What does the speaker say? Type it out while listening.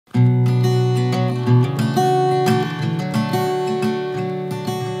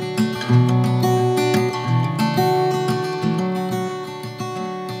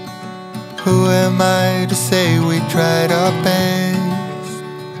to say we tried our best?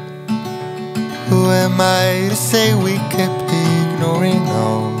 Who am I to say we kept ignoring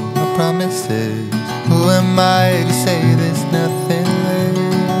all our promises? Who am I to say there's nothing left?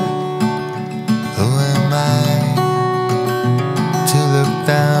 Who am I to look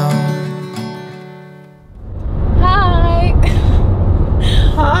down? Hi!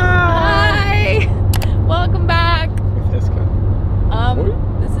 Hi! Welcome back.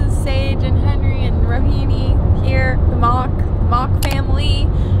 This is Sage and Henry and Rohini here, the Mock family,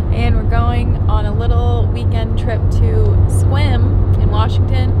 and we're going on a little weekend trip to Sequim in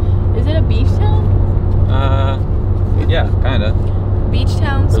Washington. Is it a beach town? Yeah, kinda. Beach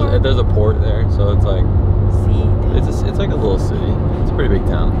town, sort of? There's a port there, so it's like Sea. it's like a little city. It's a pretty big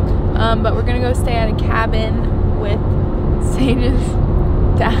town. But we're gonna go stay at a cabin with Sage's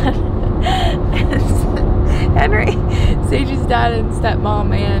dad and Henry, Sage's dad and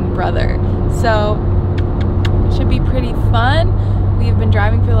stepmom and brother. So it should be pretty fun. We've been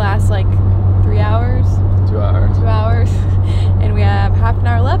driving for the last like 3 hours. 2 hours. 2 hours, and we have half an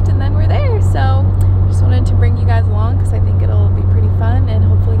hour left, and then we're there. So just wanted to bring you guys along because I think it'll be pretty fun and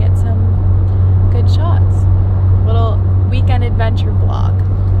hopefully get some good shots. Little weekend adventure vlog.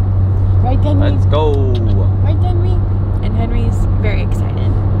 Right, Henry? Let's go. Right, Henry? And Henry's very excited,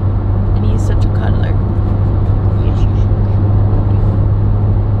 and he's such a cuddler.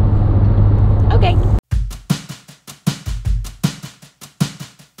 Okay.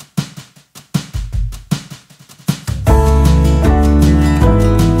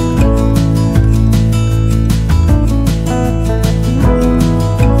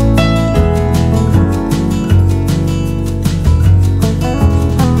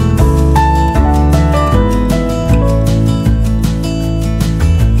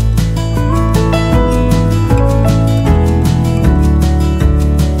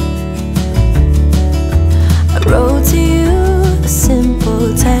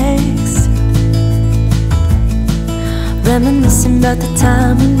 Reminiscing about the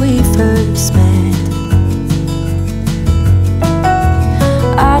time when we first met.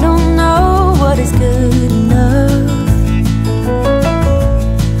 I don't know what is good enough,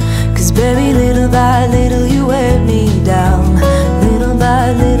 'cause baby, little by little you wear me down. Little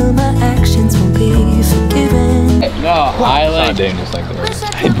by little my actions won't be forgiven. No, I like... It's not dangerous like this.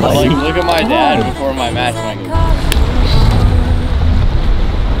 I like, look at my dad before my match. I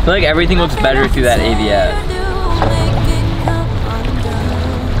feel like everything looks better through that AVS.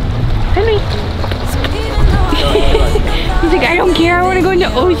 Henry. He's like, I don't care, I want to go in the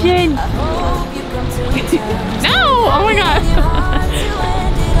ocean. No! Oh my god.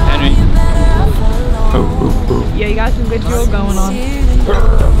 Henry. Yeah, you got some good fuel going on.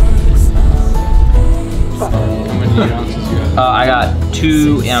 How many ounces you got? I got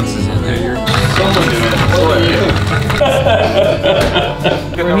 2 ounces in there.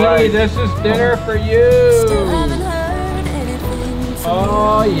 Hey, this is dinner for you.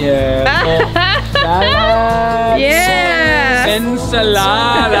 Oh yeah. Salad. Yeah.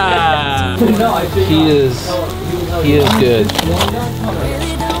 Ensalada. He is good.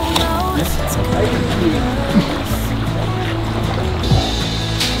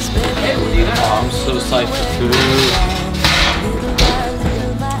 Oh, I'm so psyched for food.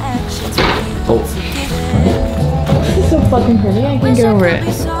 Oh. This is so fucking pretty, I can't get over it.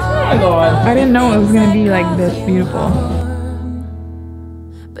 I didn't know it was gonna be like this beautiful.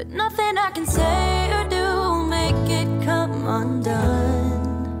 But nothing I can say or do will make it come undone.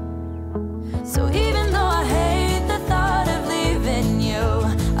 So even though I hate the thought of leaving you,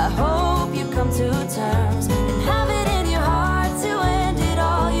 I hope you come to terms and have it in your heart to end it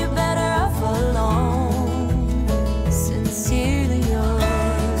all. You're better off alone. Sincerely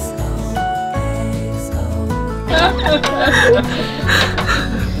yours.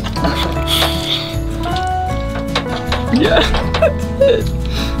 Yeah.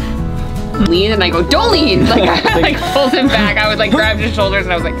 Lean and I go, don't lean! Like I like pulled him back. I was like grabbed his shoulders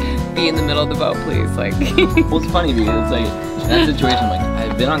and I was like, be in the middle of the boat, please. Like Well, it's funny because it's like, in that situation, like,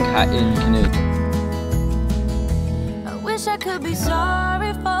 I've been on in canoe. I wish I could be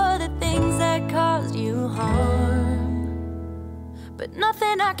sorry for the things that caused you harm, but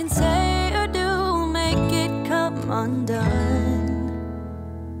nothing I can say or do will make it come undone.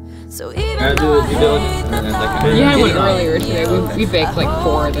 So even though I hate the thought of yeah, I went earlier today. We baked like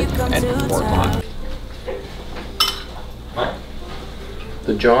 4 at 4 o'clock.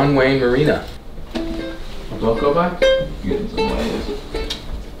 The John Wayne Marina. Don't go back? Getting some waves.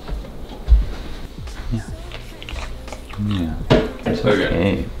 Yeah. It's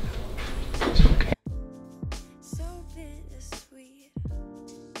okay. It's okay. so bittersweet.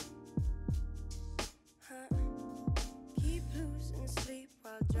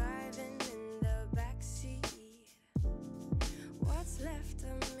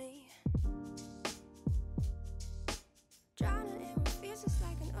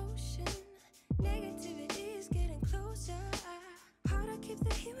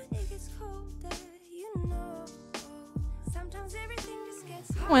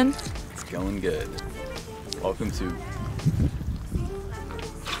 going? It's going good. Welcome to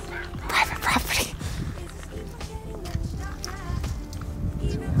Private property.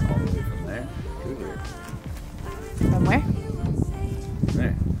 all the way from there to here. From where?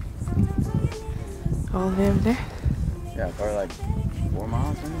 There. All the way over there. Yeah, probably like 4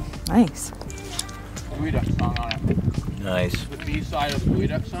 miles maybe. Nice. Duck song on it. Nice. The B side of the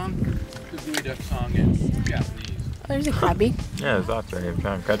Duck song. The Duck song in Japanese. Oh, there's a crabby. Yeah, it's out there. I'm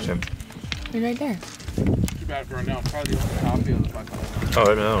trying to catch him. He's right there. Too bad for right now. Probably the only copy of the fucking.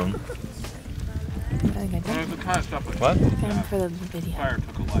 Oh, I know. I think I did. There's the kind of stuff with What? Got him for the video. fire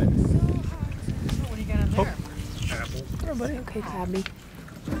took a life. What do you got in there? Oh, buddy. Okay, crabby.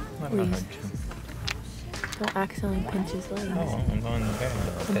 Please. Don't accidentally pinch his leg. Oh, I'm going there.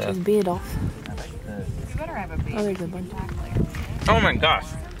 Pinch his beard off. You better have a baby. Oh, there's a bunch. Oh my gosh.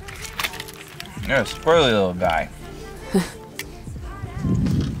 You're a squirrely little guy.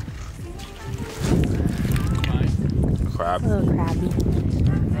 Crab. Little crabby.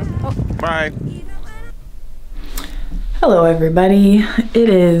 Bye. Hello everybody, it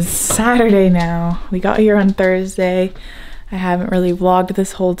is Saturday now. We got here on Thursday. I haven't really vlogged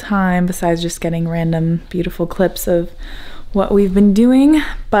this whole time besides just getting random beautiful clips of what we've been doing,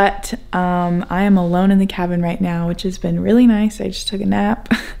 but I am alone in the cabin right now, which has been really nice. I just took a nap.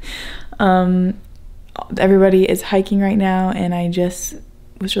 Everybody is hiking right now and I just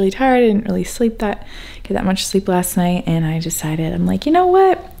was really tired. I didn't really get that much sleep last night, and I decided, I'm like, you know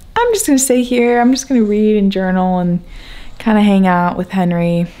what? I'm just gonna stay here. I'm just gonna read and journal and kind of hang out with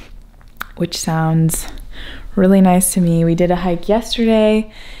Henry, which sounds really nice to me. We did a hike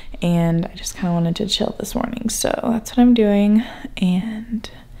yesterday and I just kind of wanted to chill this morning, so that's what I'm doing. And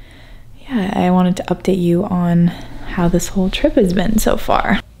yeah, I wanted to update you on how this whole trip has been so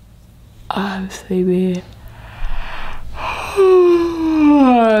far. I'm sleepy.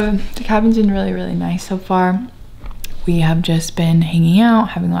 The cabin's been really, really nice so far. We have just been hanging out,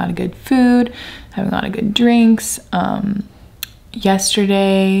 having a lot of good food, having a lot of good drinks.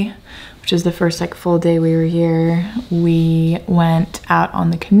 Yesterday, which is the first like full day we were here, we went out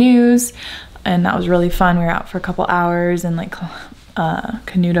on the canoes and that was really fun. We were out for a couple hours and like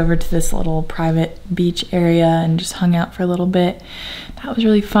canoed over to this little private beach area and just hung out for a little bit. That was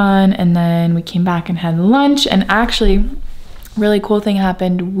really fun. And then we came back and had lunch, and actually really cool thing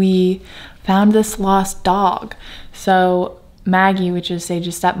happened. We found this lost dog. So Maggie, which is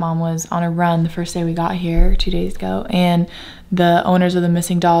Sage's stepmom, was on a run the first day we got here 2 days ago, and the owners of the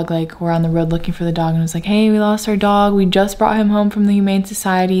missing dog like were on the road looking for the dog and was like, hey, we lost our dog. We just brought him home from the Humane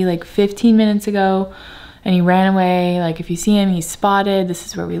Society like 15 minutes ago and he ran away. Like, if you see him, he's spotted. This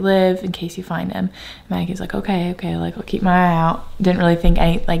is where we live in case you find him. Maggie's like, okay, like I'll keep my eye out. Didn't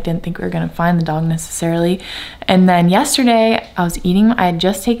think we were gonna find the dog necessarily. And then yesterday I had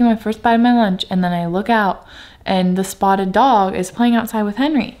just taken my first bite of my lunch, and then I look out and the spotted dog is playing outside with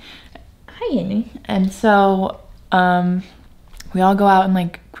Henry. Hi, Henry. And so we all go out and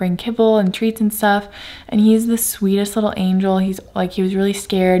like bring kibble and treats and stuff, and he's the sweetest little angel. He was really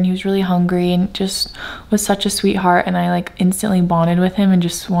scared and he was really hungry and just was such a sweetheart, and I like instantly bonded with him and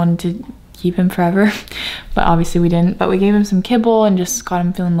just wanted to keep him forever. But obviously we didn't, but we gave him some kibble and just got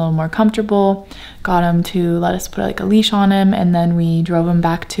him feeling a little more comfortable, got him to let us put like a leash on him, and then we drove him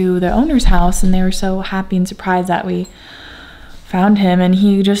back to the owner's house, and they were so happy and surprised that we found him. And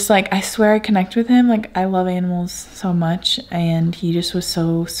he just like, I swear I connect with him. Like, I love animals so much, and he just was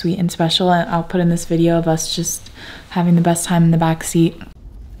so sweet and special. And I'll put in this video of us just having the best time in the back seat.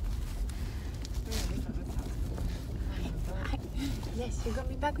 Yes, you're gonna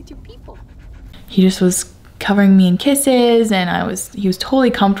be back with your people. He just was covering me in kisses, and he was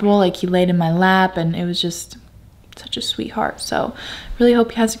totally comfortable. Like, he laid in my lap, and it was just such a sweetheart. So really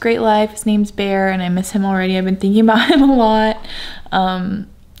hope he has a great life. His name's Bear, and I miss him already. I've been thinking about him a lot.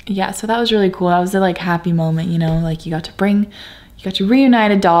 Yeah, so that was really cool. That was a like happy moment, you know, like you got to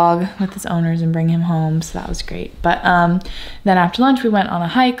reunite a dog with his owners and bring him home. So that was great. But then after lunch we went on a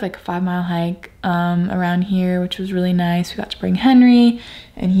hike, like a 5-mile hike around here, which was really nice. We got to bring Henry,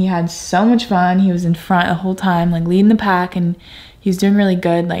 and he had so much fun. He was in front the whole time, like leading the pack, and he was doing really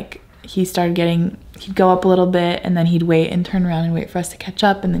good. Like, he'd go up a little bit, and then he'd wait and turn around and wait for us to catch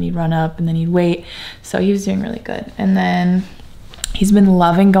up, and then he'd run up, and then he'd wait. So he was doing really good. And then he's been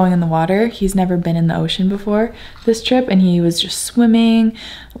loving going in the water. He's never been in the ocean before this trip, and he was just swimming.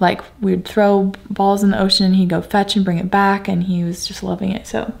 Like, we'd throw balls in the ocean and he'd go fetch and bring it back, and he was just loving it.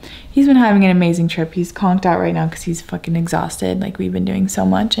 So he's been having an amazing trip. He's conked out right now because he's fucking exhausted. Like, we've been doing so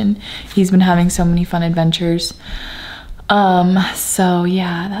much, and he's been having so many fun adventures. So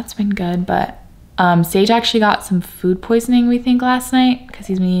yeah, that's been good. But Sage actually got some food poisoning, we think, last night because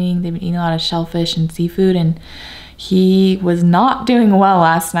they've been eating a lot of shellfish and seafood, and he was not doing well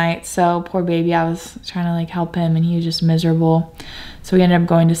last night. So poor baby, I was trying to like help him and he was just miserable. So he ended up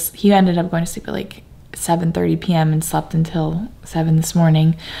going to sleep at like 7:30 p.m. and slept until 7 this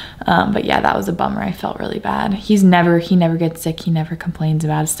morning. But yeah, that was a bummer. I felt really bad. He never gets sick. He never complains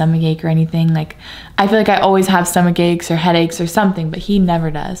about a stomach ache or anything. Like, I feel like I always have stomach aches or headaches or something, but he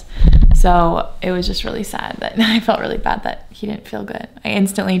never does. So it was just really sad that I felt really bad that he didn't feel good. I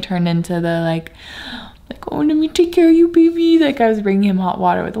instantly turned into the like, oh, let me take care of you, baby. Like, I was bringing him hot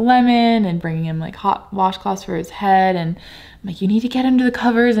water with lemon and bringing him like hot washcloths for his head, and I'm like, you need to get under the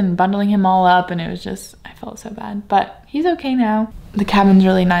covers, and bundling him all up. And it was just, I felt so bad, but he's okay now. The cabin's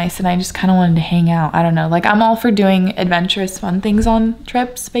really nice and I just kind of wanted to hang out. I don't know, like, I'm all for doing adventurous fun things on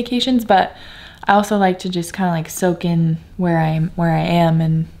trips, vacations, but I also like to just kind of like soak in where I am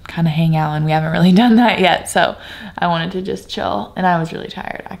and kind of hang out, and we haven't really done that yet. So I wanted to just chill, and I was really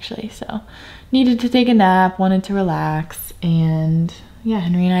tired actually, so needed to take a nap, wanted to relax. And yeah,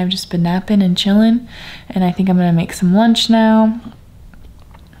 Henry and I have just been napping and chilling, and I think I'm gonna make some lunch now.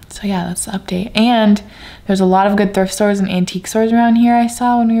 So yeah, that's the update. And there's a lot of good thrift stores and antique stores around here I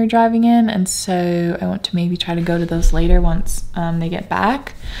saw when we were driving in, and so I want to maybe try to go to those later once they get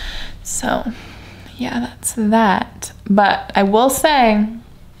back. So yeah, that's that. But I will say,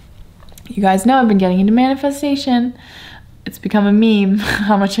 you guys know I've been getting into manifestation. It's become a meme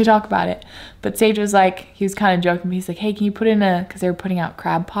how much I talk about it. But Sage was like, he was kind of joking. He's like, hey, can you put in because they were putting out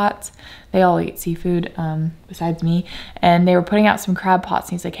crab pots. They all eat seafood besides me. And they were putting out some crab pots.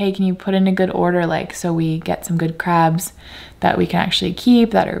 And he's like, hey, can you put in a good order, like, so we get some good crabs that we can actually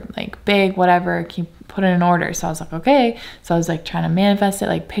keep, that are like big, whatever. Can you put in an order? So I was like, okay. So I was like trying to manifest it,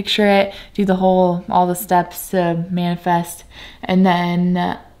 like picture it, do all the steps to manifest. And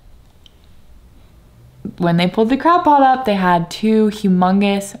then when they pulled the crab pot up, they had 2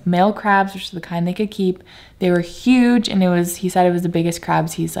 humongous male crabs, which is the kind they could keep. They were huge, and he said it was the biggest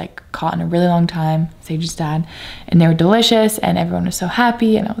crabs he's like caught in a really long time, Sage's dad. And they were delicious, and everyone was so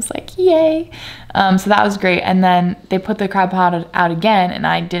happy, and I was like, yay. So that was great. And then they put the crab pot out again, and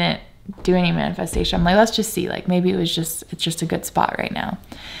I didn't do any manifestation. I'm like, let's just see, like, maybe it's just a good spot right now.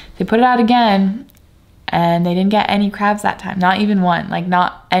 They put it out again, and they didn't get any crabs that time, not even one, like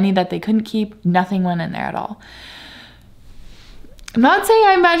not any that they couldn't keep. Nothing went in there at all. I'm not saying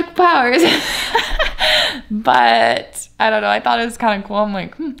I have magical powers, but I don't know, I thought it was kind of cool. I'm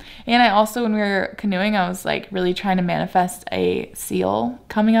like, And I also, when we were canoeing, I was like really trying to manifest a seal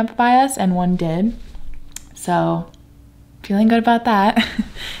coming up by us, and one did. So feeling good about that.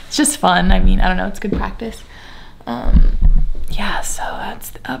 It's just fun. I mean, I don't know, it's good practice. Yeah, so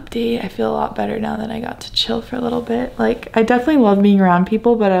that's the update. I feel a lot better now that I got to chill for a little bit. Like, I definitely love being around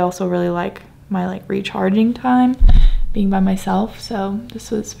people, but I also really like my like recharging time, being by myself. So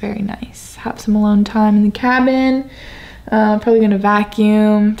this was very nice. Have some alone time in the cabin. Probably gonna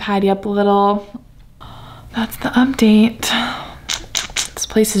vacuum, tidy up a little. That's the update. This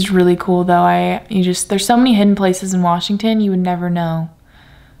place is really cool though. There's so many hidden places in Washington you would never know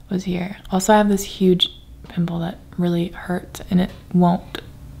was here. Also, I have this huge pimple that really hurts, and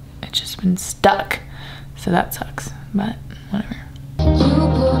it's just been stuck, so that sucks, but whatever. You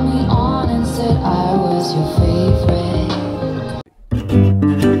put me on and said I was your favorite.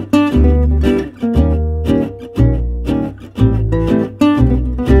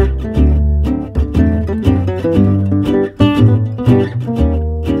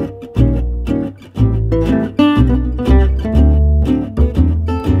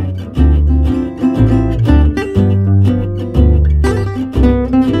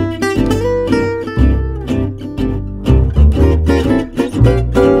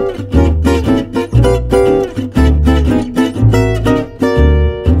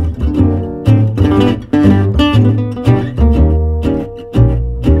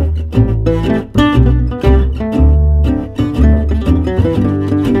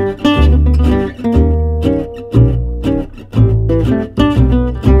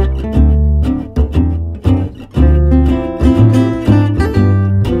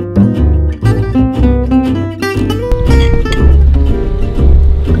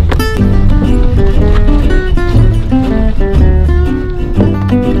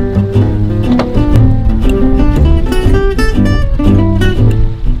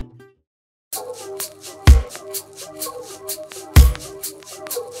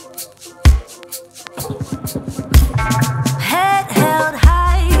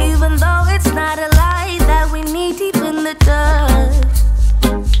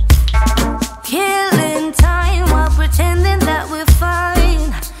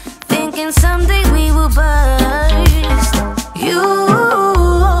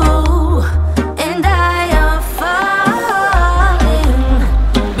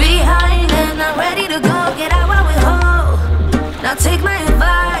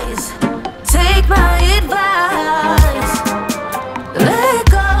 take my advice. Let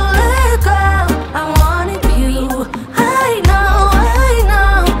go, I wanted you. I know,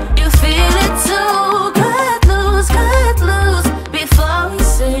 you feel it too. Cut loose, before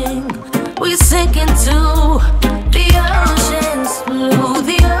we sink into the ocean's blue.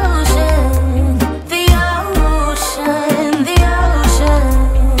 The ocean, the ocean, the ocean.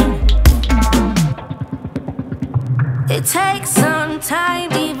 It takes some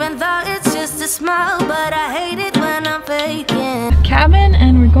time, even though it's just a smile, but I hate it when I'm faking. Cabin,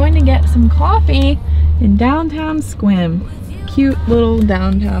 and we're going to get some coffee in downtown Sequim. Cute little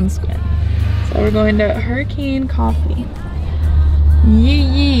downtown Sequim. So we're going to Hurricane Coffee.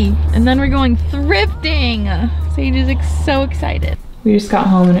 Yee. And then we're going thrifting. Sage is so excited. We just got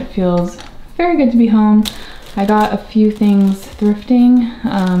home and it feels very good to be home. I got a few things thrifting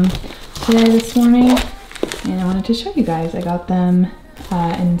today, this morning, and I wanted to show you guys. I got them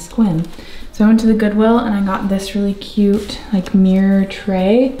in Sequim. So I went to the Goodwill and I got this really cute like mirror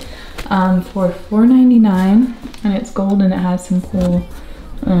tray for $4.99, and it's gold and it has some cool,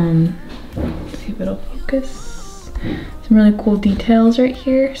 let's see if it'll focus. Some really cool details right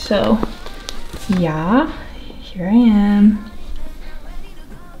here. So yeah, here I am.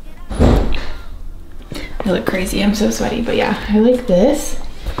 I look crazy, I'm so sweaty, but yeah, I like this.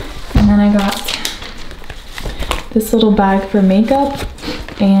 And then I got this little bag for makeup,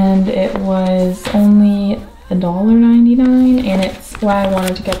 and it was only $1.99, and it's why I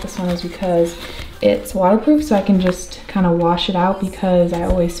wanted to get this one is because it's waterproof, so I can just kind of wash it out, because I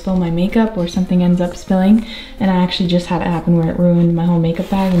always spill my makeup or something ends up spilling, and I actually just had it happen where it ruined my whole makeup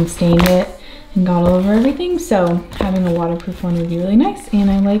bag and stained it and got all over everything. So having a waterproof one would be really nice,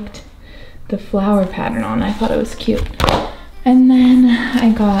 and I liked the flower pattern on. I thought it was cute. And then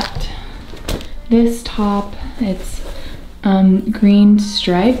I got this top. It's green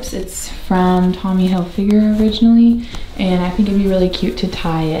stripes. It's from Tommy Hilfiger originally, and I think it'd be really cute to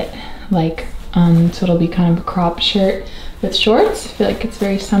tie it like so it'll be kind of a crop shirt with shorts. I feel like it's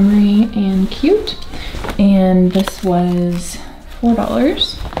very summery and cute. And this was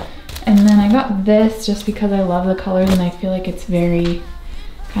 $4. And then I got this just because I love the colors, and I feel like it's very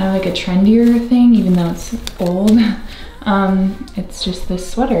kind of like a trendier thing, even though it's old. It's just this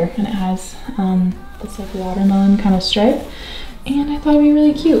sweater, and it has this like watermelon kind of stripe, and I thought it'd be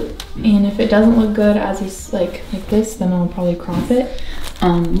really cute. And if it doesn't look good as is like this, then I'll probably crop it.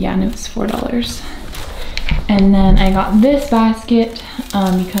 Yeah, and it was $4. And then I got this basket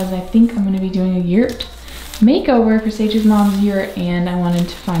because I think I'm gonna be doing a yurt makeover for Sage's mom's yurt, and I wanted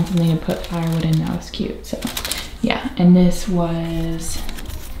to find something to put firewood in that was cute. So yeah, and this was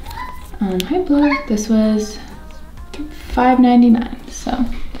hi Blue, this was $5.99. So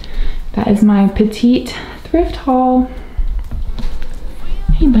that is my petite thrift haul.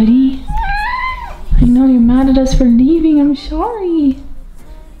 Hey buddy, I know you're mad at us for leaving. I'm sorry.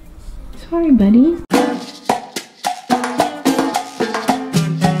 Sorry buddy.